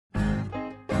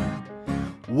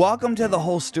Welcome to The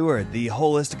Whole Steward, the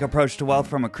holistic approach to wealth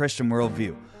from a Christian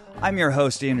worldview. I'm your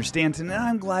host, Andrew Stanton, and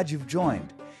I'm glad you've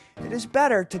joined. It is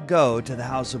better to go to the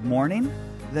house of mourning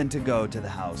than to go to the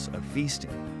house of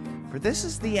feasting. For this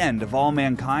is the end of all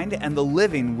mankind, and the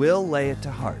living will lay it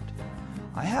to heart.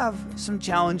 I have some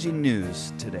challenging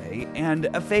news today, and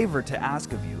a favor to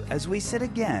ask of you as we sit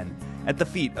again at the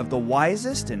feet of the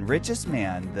wisest and richest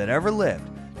man that ever lived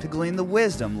to glean the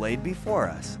wisdom laid before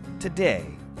us today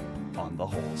on The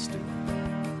Whole Steward.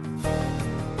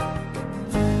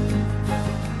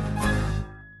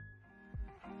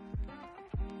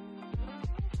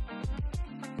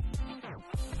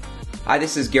 Hi,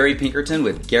 this is Gary Pinkerton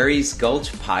with Gary's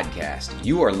Gulch Podcast.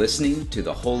 You are listening to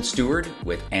The Whole Steward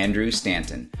with Andrew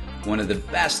Stanton, one of the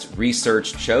best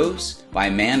researched shows by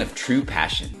a man of true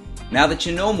passion. Now that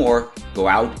you know more, go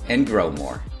out and grow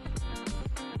more.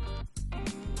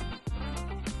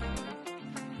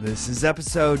 This is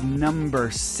episode number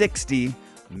 60.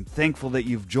 I'm thankful that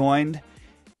you've joined.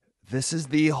 This is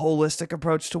the holistic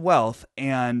approach to wealth,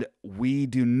 and we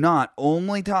do not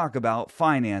only talk about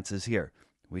finances here.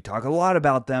 We talk a lot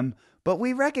about them, but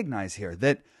we recognize here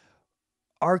that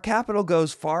our capital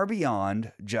goes far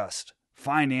beyond just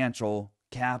financial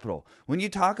capital. When you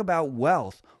talk about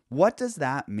wealth, what does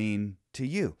that mean to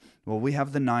you? Well, we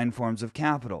have the 9 forms of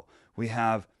capital. We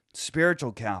have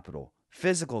spiritual capital,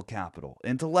 physical capital,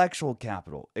 intellectual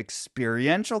capital,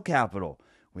 experiential capital.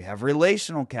 We have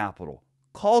relational capital,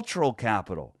 cultural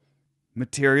capital,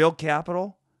 material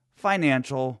capital,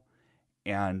 financial,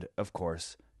 and of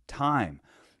course, time.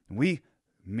 We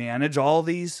manage all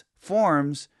these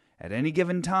forms at any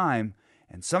given time,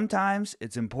 and sometimes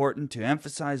it's important to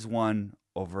emphasize one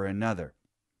over another.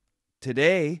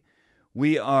 Today,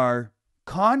 we are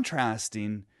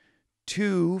contrasting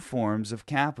 2 forms of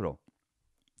capital.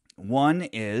 One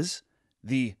is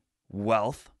the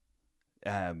wealth,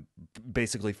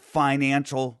 basically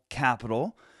financial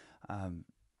capital.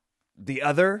 The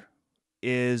other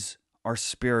is our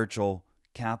spiritual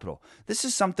capital. This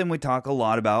is something we talk a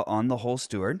lot about on The Whole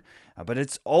Steward, but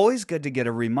it's always good to get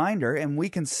a reminder, and we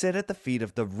can sit at the feet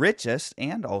of the richest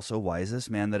and also wisest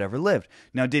man that ever lived.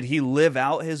 Now, did he live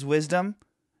out his wisdom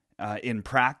in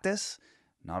practice?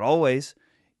 Not always.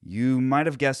 You might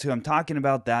have guessed who I'm talking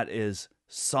about. That is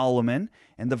Solomon.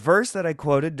 And the verse that I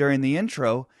quoted during the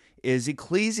intro is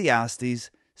Ecclesiastes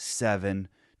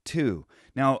 7:2.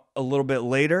 Now, a little bit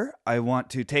later, I want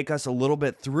to take us a little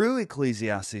bit through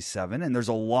Ecclesiastes 7, and there's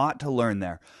a lot to learn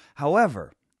there.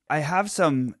 However, I have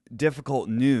some difficult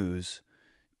news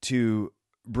to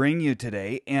bring you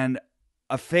today and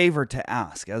a favor to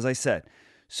ask, as I said.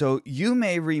 So you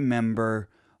may remember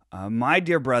my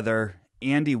dear brother,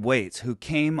 Andy Waits, who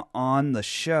came on the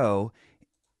show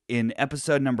in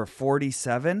episode number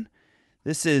 47.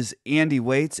 This is Andy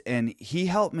Waits, and he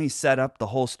helped me set up the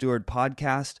Whole Steward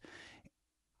podcast.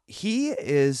 He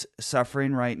is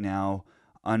suffering right now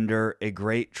under a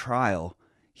great trial.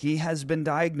 He has been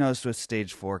diagnosed with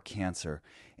stage 4 cancer.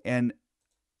 And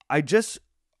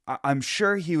I'm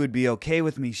sure he would be okay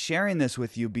with me sharing this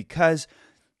with you because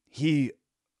he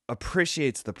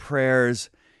appreciates the prayers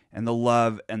and the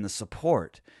love and the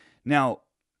support. Now,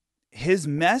 his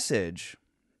message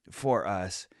for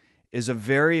us is a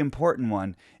very important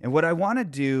one. And what I want to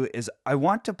do is I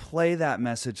want to play that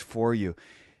message for you.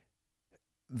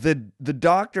 The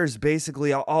doctors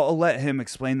basically, I'll let him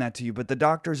explain that to you, but the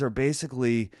doctors are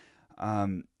basically,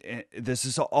 this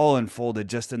is all unfolded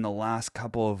just in the last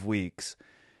couple of weeks,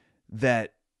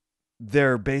 that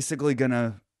they're basically going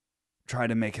to try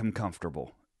to make him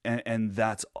comfortable. And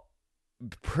that's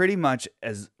pretty much,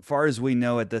 as far as we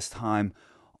know at this time,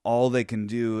 all they can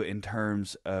do in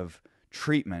terms of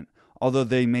treatment, although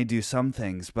they may do some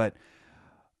things. But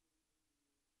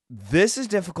this is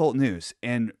difficult news,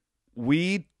 and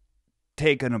we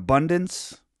take an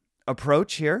abundance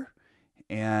approach here,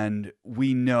 and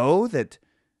we know that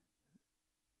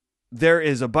there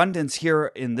is abundance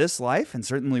here in this life, and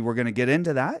certainly we're going to get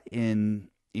into that in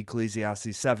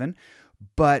Ecclesiastes 7,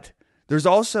 but there's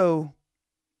also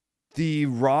the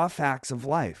raw facts of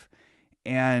life,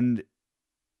 and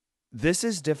this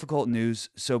is difficult news,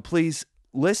 so please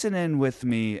listen in with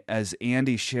me as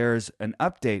Andy shares an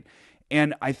update.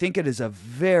 And I think it is a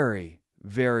very,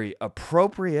 very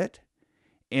appropriate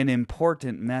and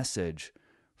important message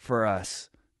for us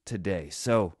today.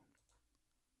 So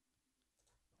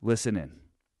listen in.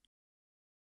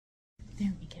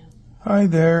 There we go. Hi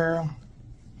there.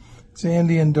 It's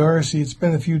Andy and Darcy. It's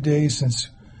been a few days since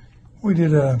we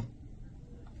did a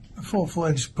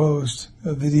full-fledged post,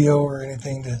 a video or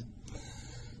anything to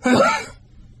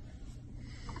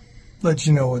let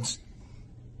you know what's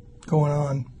going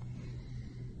on.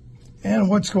 And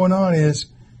what's going on is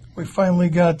we finally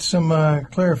got some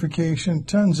clarification,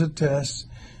 tons of tests.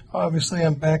 Obviously,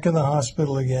 I'm back in the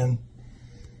hospital again.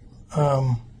 But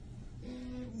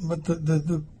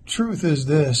the truth is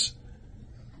this.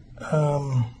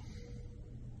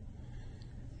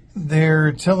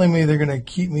 They're telling me they're going to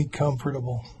keep me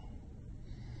comfortable.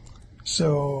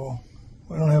 So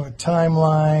we don't have a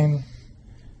timeline.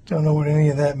 Don't know what any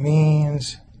of that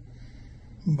means.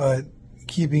 But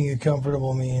keeping you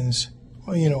comfortable means,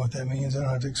 well, you know what that means. I don't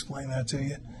have to explain that to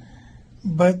you.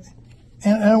 But,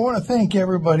 and I want to thank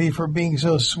everybody for being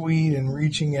so sweet and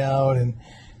reaching out. And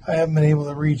I haven't been able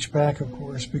to reach back, of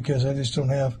course, because I just don't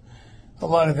have a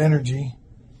lot of energy.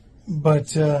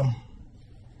 But a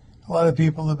lot of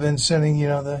people have been sending,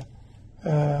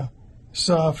 the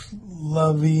soft,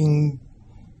 loving,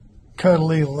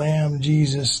 cuddly lamb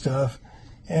Jesus stuff,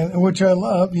 and which I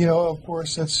love. Of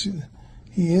course,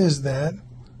 he is that.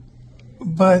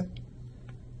 But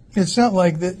it's not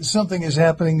like that something is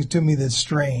happening to me that's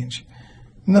strange.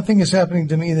 Nothing is happening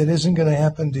to me that isn't going to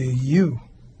happen to you.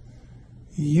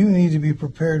 You need to be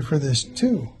prepared for this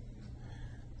too.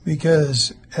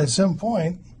 Because at some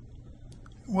point,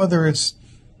 whether it's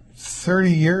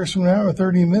 30 years from now or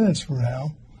 30 minutes from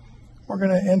now, we're going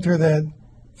to enter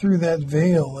through that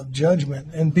veil of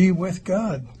judgment and be with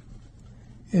God.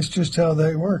 It's just how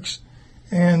that works.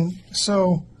 And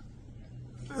so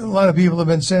a lot of people have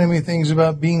been sending me things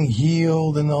about being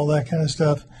healed and all that kind of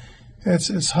stuff.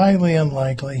 It's highly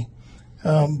unlikely.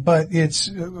 But it's,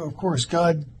 of course,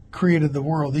 God created the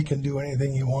world. He can do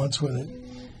anything he wants with it.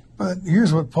 But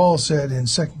here's what Paul said in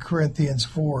 2 Corinthians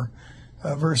 4,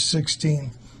 verse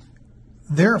 16.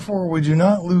 Therefore we do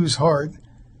not lose heart,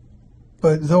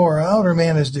 but though our outer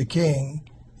man is decaying,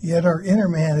 yet our inner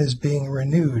man is being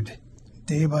renewed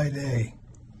day by day.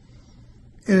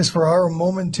 It is for our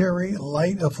momentary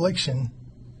light affliction.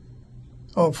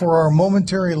 For our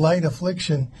momentary light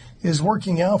affliction is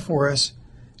working out for us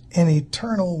an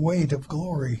eternal weight of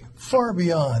glory, far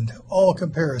beyond all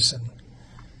comparison.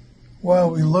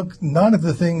 While we look not at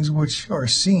the things which are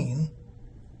seen,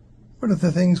 but at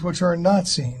the things which are not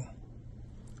seen.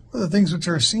 For the things which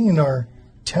are seen are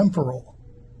temporal,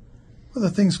 but the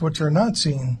things which are not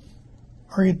seen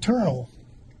are eternal.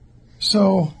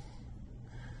 So,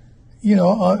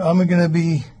 I'm going to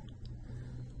be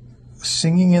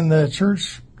singing in the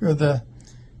church or the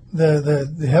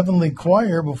heavenly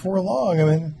choir before long. I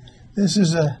mean, this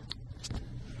is a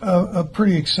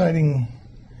pretty exciting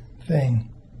thing,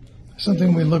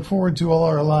 something we look forward to all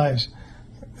our lives.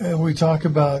 We talk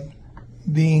about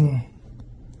being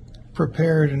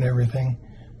prepared and everything.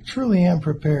 Truly am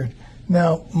prepared.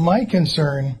 Now, my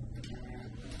concern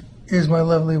is my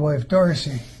lovely wife,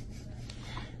 Darcy,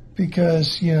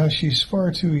 because, she's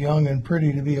far too young and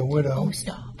pretty to be a widow. Oh,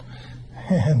 stop.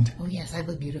 And oh, yes, I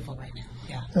look beautiful right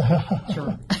now. Yeah,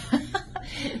 sure.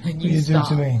 You do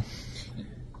to me.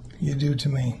 You do to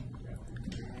me.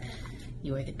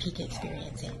 You are the peak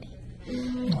experience, Andy.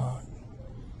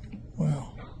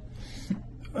 Well.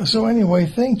 So anyway,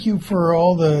 thank you for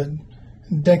all the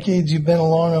decades you've been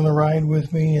along on the ride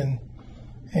with me,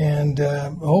 and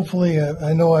hopefully,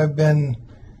 I know I've been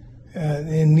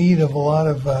in need of a lot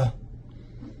of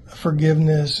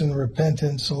forgiveness and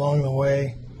repentance along the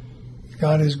way.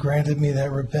 God has granted me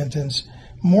that repentance.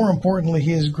 More importantly,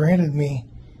 He has granted me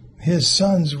His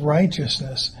Son's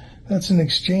righteousness. That's an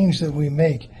exchange that we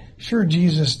make. Sure,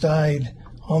 Jesus died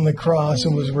on the cross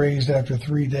and was raised after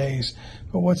 3 days,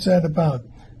 but what's that about?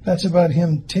 That's about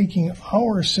Him taking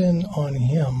our sin on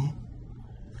Him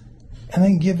and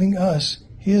then giving us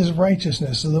His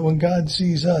righteousness, so that when God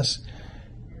sees us,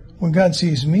 when God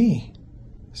sees me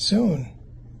soon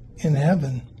in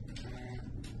heaven,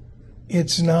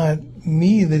 it's not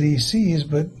me that He sees,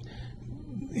 but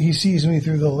He sees me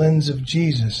through the lens of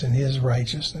Jesus and His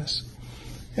righteousness.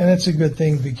 And that's a good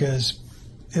thing, because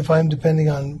if I'm depending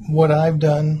on what I've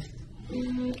done,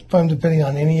 if I'm depending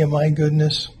on any of my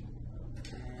goodness,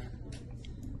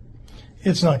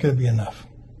 it's not going to be enough.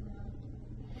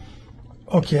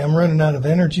 Okay, I'm running out of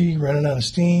energy, running out of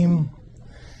steam.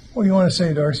 What do you want to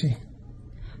say, Darcy?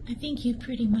 I think you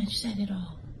pretty much said it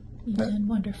all. You've done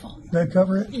wonderful. Did that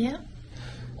cover it? Yeah.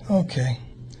 Okay.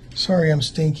 Sorry, I'm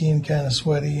stinky and kind of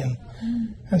sweaty.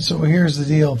 And so here's the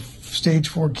deal. Stage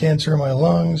 4 cancer in my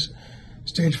lungs,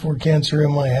 stage 4 cancer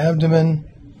in my abdomen.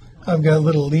 I've got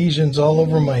little lesions all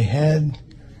over my head.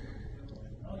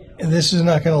 And this is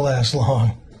not going to last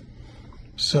long.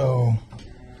 So,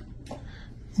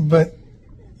 but,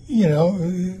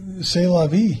 c'est la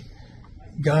vie.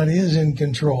 God is in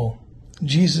control.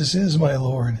 Jesus is my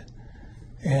Lord.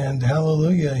 And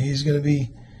hallelujah, He's going to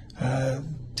be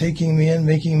taking me in,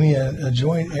 making me a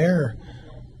joint heir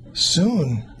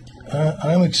soon.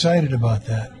 I'm excited about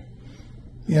that.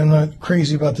 I'm not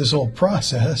crazy about this whole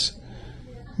process,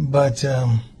 but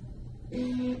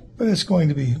it's going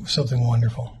to be something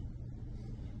wonderful.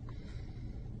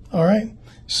 All right.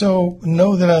 So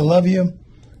know that I love you.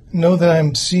 Know that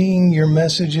I'm seeing your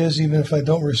messages, even if I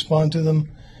don't respond to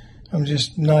them. I'm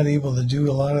just not able to do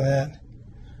a lot of that.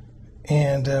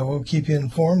 And we'll keep you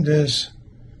informed as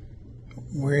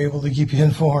we're able to keep you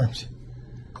informed.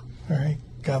 All right.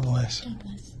 God bless. God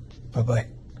bless. Bye-bye.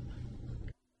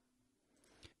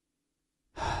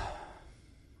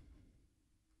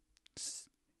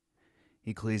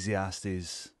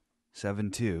 Ecclesiastes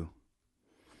 7:2.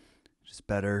 It's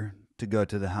better to go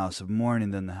to the house of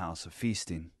mourning than the house of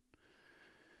feasting.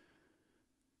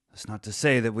 That's not to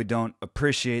say that we don't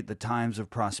appreciate the times of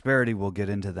prosperity. We'll get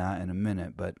into that in a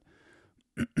minute, but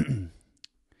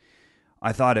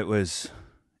I thought it was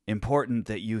important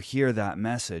that you hear that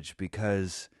message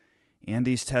because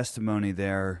Andy's testimony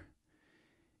there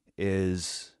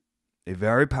is a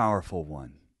very powerful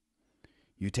one.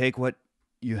 You take what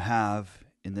you have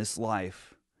in this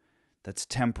life that's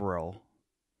temporal,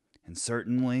 and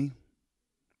certainly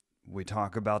we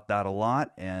talk about that a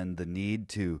lot and the need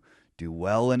to do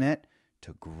well in it,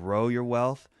 to grow your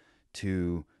wealth,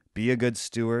 to be a good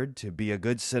steward, to be a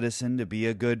good citizen, to be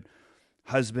a good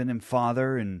husband and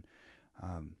father and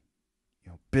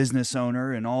business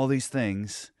owner and all these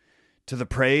things to the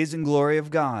praise and glory of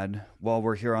God while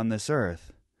we're here on this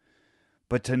earth.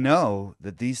 But to know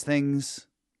that these things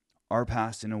are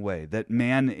passing away, that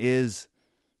man is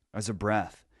as a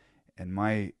breath. And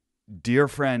my dear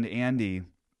friend Andy,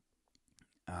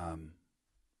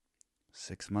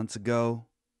 6 months ago,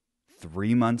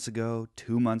 3 months ago,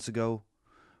 2 months ago,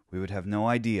 we would have no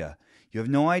idea. You have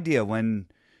no idea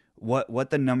what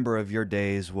the number of your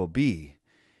days will be.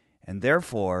 And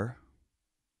therefore,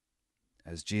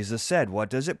 as Jesus said,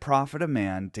 what does it profit a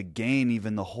man to gain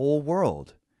even the whole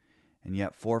world and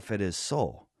yet forfeit his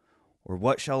soul? Or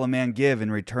what shall a man give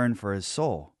in return for his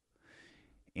soul?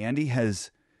 Andy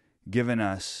has given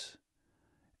us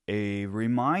a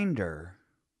reminder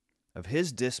of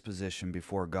his disposition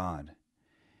before God,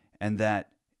 and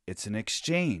that it's an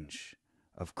exchange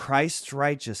of Christ's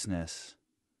righteousness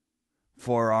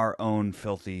for our own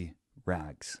filthy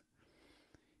rags.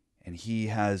 And he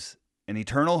has an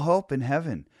eternal hope in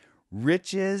heaven,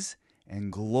 riches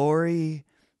and glory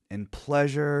and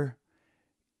pleasure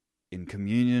in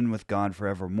communion with God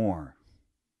forevermore.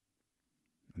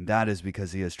 And that is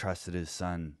because he has trusted his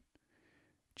Son,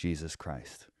 Jesus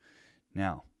Christ.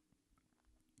 Now,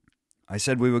 I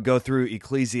said we would go through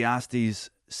Ecclesiastes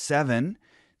 7.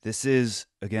 This is,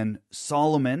 again,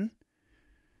 Solomon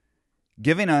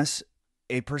giving us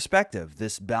a perspective,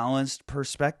 this balanced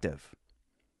perspective.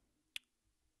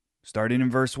 Starting in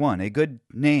verse 1, a good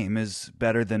name is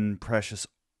better than precious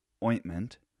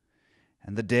ointment,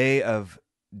 and the day of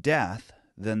death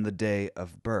than the day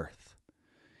of birth.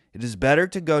 It is better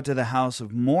to go to the house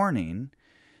of mourning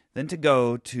than to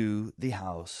go to the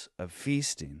house of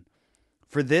feasting.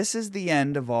 For this is the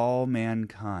end of all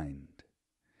mankind,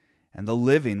 and the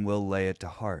living will lay it to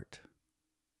heart.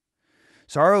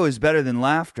 Sorrow is better than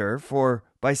laughter, for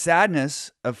by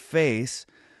sadness of face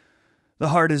the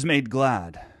heart is made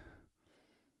glad.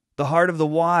 The heart of the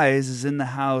wise is in the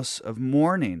house of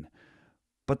mourning,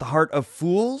 but the heart of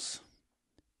fools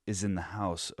is in the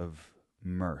house of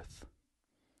mirth.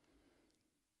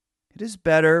 It is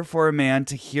better for a man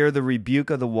to hear the rebuke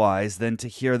of the wise than to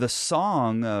hear the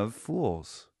song of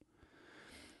fools.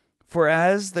 For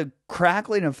as the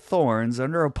crackling of thorns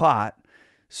under a pot,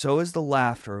 so is the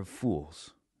laughter of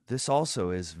fools. This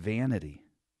also is vanity.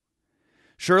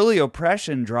 Surely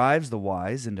oppression drives the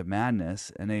wise into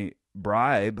madness, and a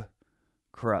bribe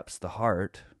corrupts the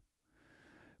heart.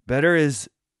 Better is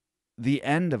the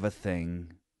end of a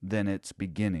thing than its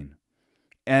beginning,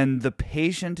 and the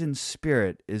patient in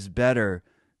spirit is better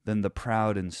than the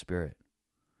proud in spirit.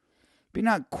 Be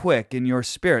not quick in your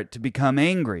spirit to become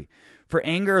angry, for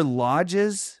anger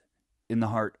lodges in the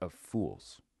heart of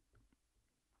fools.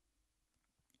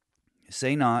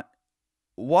 Say not,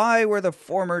 why were the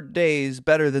former days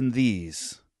better than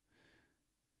these?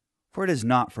 For it is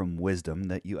not from wisdom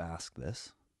that you ask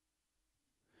this.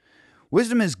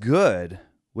 Wisdom is good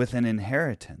with an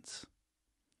inheritance,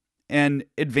 an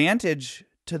advantage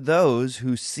to those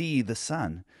who see the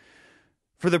sun.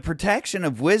 For the protection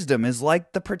of wisdom is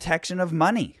like the protection of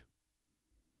money,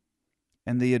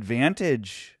 and the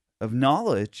advantage of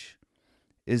knowledge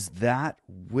is that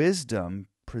wisdom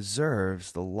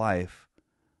preserves the life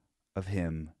of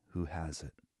him who has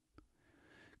it.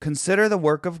 Consider the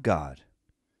work of God,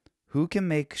 Who can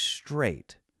make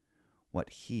straight what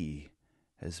he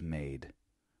has made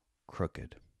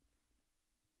crooked?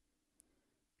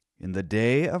 In the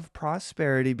day of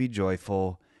prosperity be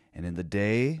joyful, and in the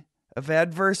day of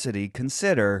adversity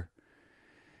consider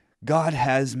God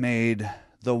has made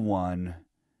the one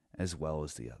as well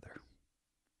as the other,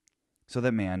 so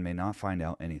that man may not find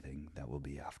out anything that will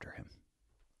be after him.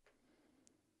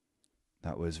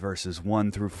 That was verses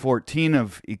 1 through 14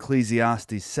 of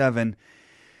Ecclesiastes 7.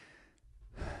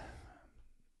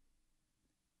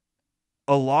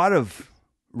 A lot of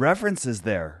references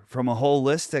there from a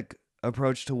holistic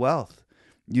approach to wealth.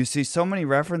 You see so many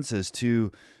references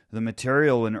to the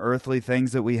material and earthly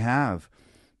things that we have,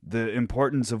 the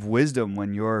importance of wisdom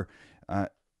when you're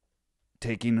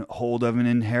taking hold of an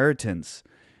inheritance.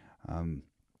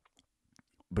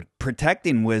 But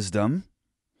protecting wisdom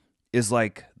is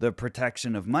like the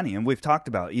protection of money. And we've talked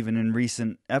about, even in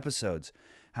recent episodes,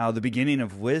 how the beginning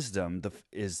of wisdom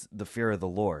is the fear of the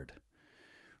Lord,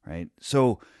 right?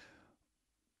 So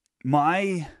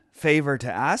my favor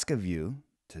to ask of you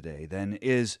today then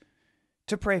is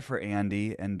to pray for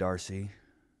Andy and Darcy.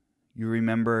 You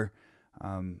remember,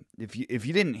 if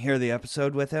you didn't hear the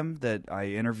episode with him, that I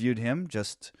interviewed him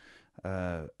just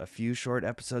a few short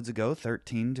episodes ago,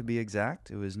 13 to be exact.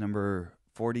 It was number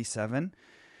 47.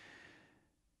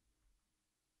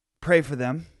 Pray for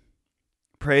them.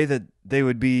 Pray that they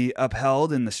would be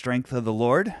upheld in the strength of the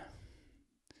Lord.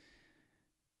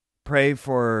 Pray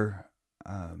for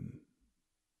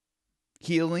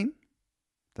healing.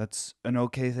 That's an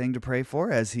okay thing to pray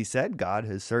for. As he said, God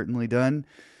has certainly done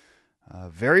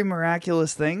very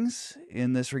miraculous things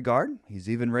in this regard. He's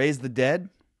even raised the dead.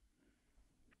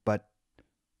 But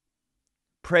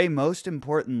pray most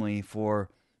importantly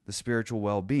for the spiritual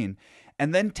well-being.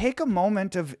 And then take a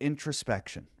moment of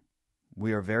introspection.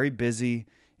 We are very busy.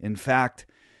 In fact,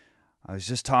 I was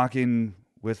just talking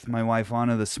with my wife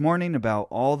Anna this morning about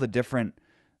all the different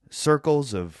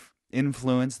circles of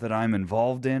influence that I'm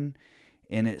involved in,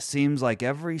 and it seems like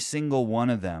every single one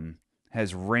of them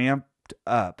has ramped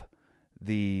up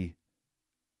the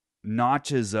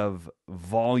notches of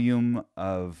volume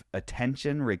of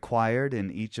attention required in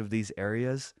each of these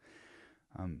areas.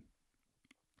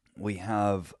 We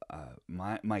have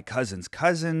my cousin's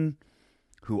cousin,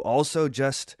 who also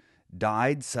just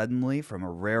died suddenly from a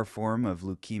rare form of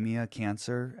leukemia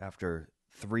cancer after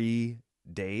 3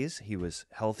 days. He was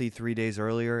healthy 3 days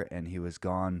earlier, and he was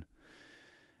gone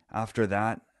after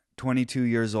that, 22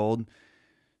 years old.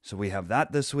 So we have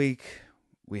that this week.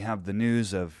 We have the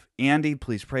news of Andy.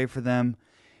 Please pray for them.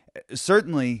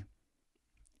 Certainly,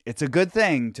 it's a good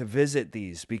thing to visit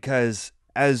these because,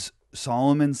 as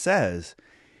Solomon says,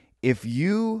 if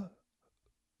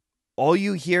all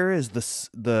you hear is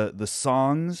the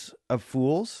songs of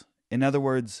fools, in other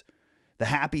words, the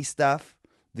happy stuff,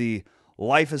 the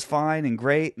life is fine and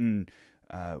great, and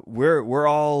we're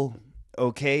all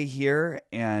okay here,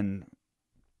 and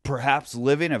perhaps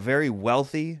living a very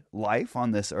wealthy life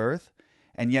on this earth,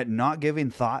 and yet not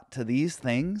giving thought to these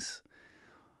things,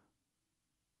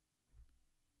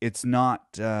 it's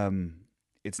not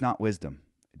wisdom.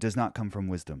 It does not come from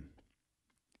wisdom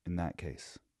in that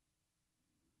case.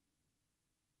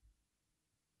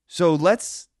 So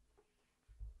let's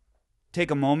take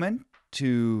a moment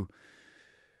to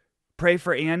pray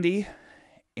for Andy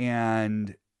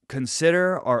and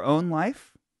consider our own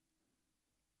life,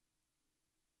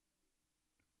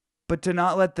 but to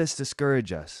not let this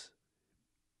discourage us,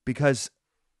 because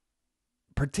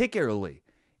particularly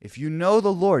if you know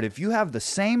the Lord, if you have the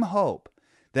same hope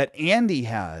that Andy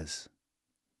has,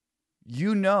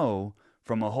 you know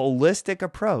from a holistic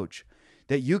approach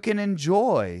that you can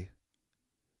enjoy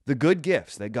the good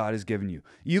gifts that God has given you.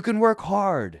 You can work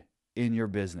hard in your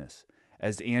business,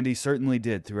 as Andy certainly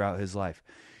did throughout his life.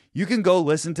 You can go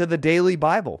listen to the Daily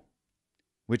Bible,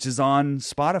 which is on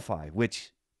Spotify,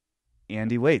 which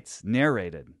Andy Waits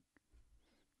narrated.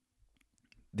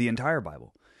 The entire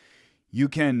Bible. You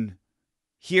can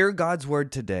hear God's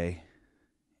word today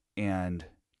and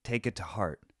take it to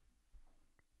heart.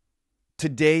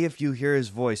 Today, if you hear his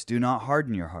voice, do not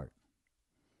harden your heart.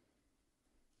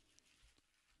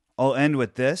 I'll end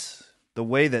with this. The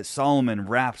way that Solomon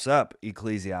wraps up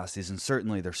Ecclesiastes, and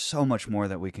certainly there's so much more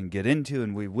that we can get into,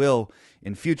 and we will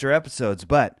in future episodes,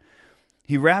 but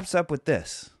he wraps up with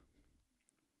this.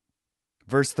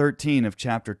 Verse 13 of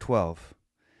chapter 12.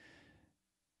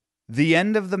 The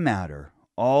end of the matter,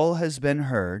 all has been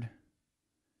heard.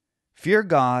 Fear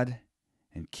God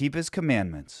and keep his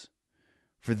commandments,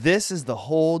 for this is the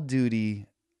whole duty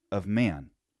of man.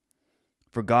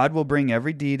 For God will bring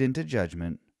every deed into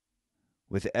judgment,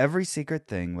 with every secret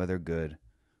thing, whether good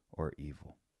or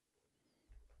evil.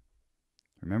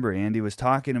 Remember, Andy was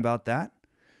talking about that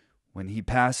when he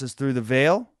passes through the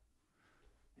veil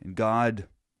and God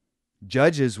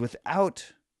judges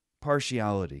without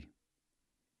partiality.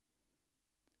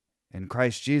 And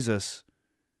Christ Jesus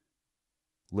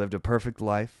lived a perfect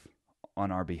life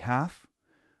on our behalf.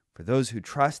 For those who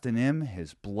trust in him,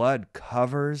 his blood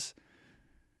covers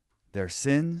their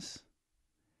sins,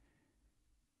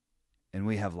 and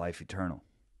we have life eternal.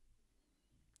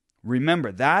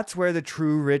 Remember, that's where the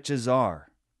true riches are.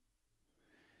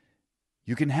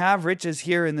 You can have riches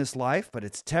here in this life, but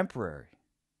it's temporary.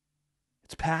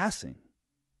 It's passing.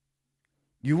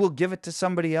 You will give it to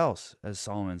somebody else, as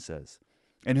Solomon says.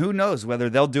 And who knows whether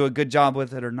they'll do a good job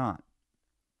with it or not.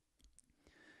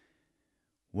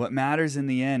 What matters in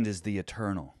the end is the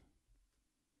eternal.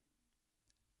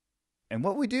 And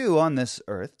what we do on this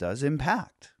earth does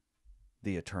impact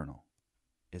the eternal.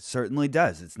 It certainly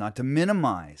does. It's not to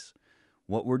minimize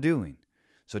what we're doing.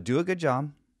 So do a good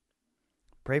job.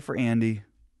 Pray for Andy.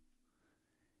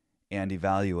 And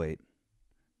evaluate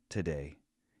today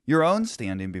your own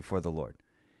standing before the Lord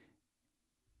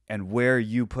and where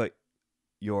you put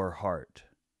your heart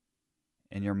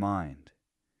and your mind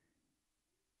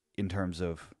in terms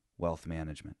of wealth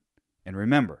management. And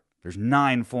remember, there's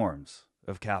 9 forms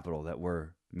of capital that we're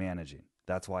managing.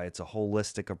 That's why it's a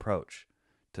holistic approach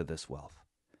to this wealth.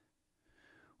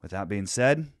 With that being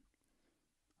said,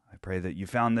 I pray that you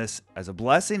found this as a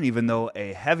blessing, even though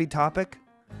a heavy topic.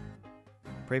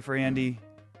 Pray for Andy,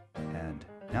 and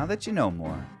now that you know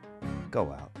more,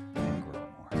 go out and grow more.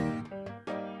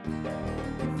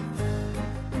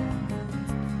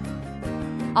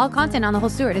 All content on The Whole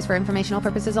Steward is for informational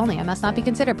purposes only and must not be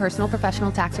considered personal,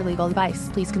 professional, tax, or legal advice.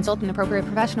 Please consult an appropriate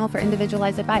professional for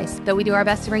individualized advice. Though we do our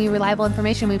best to bring you reliable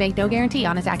information, we make no guarantee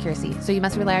on its accuracy, so you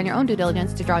must rely on your own due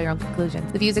diligence to draw your own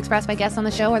conclusions. The views expressed by guests on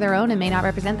the show are their own and may not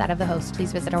represent that of the host.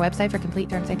 Please visit our website for complete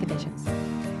terms and conditions.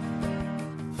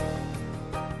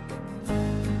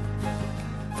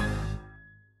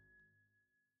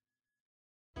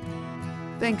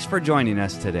 Thanks for joining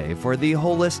us today for the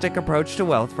holistic approach to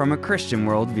wealth from a Christian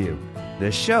worldview.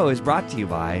 This show is brought to you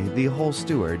by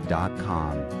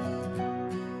thewholesteward.com.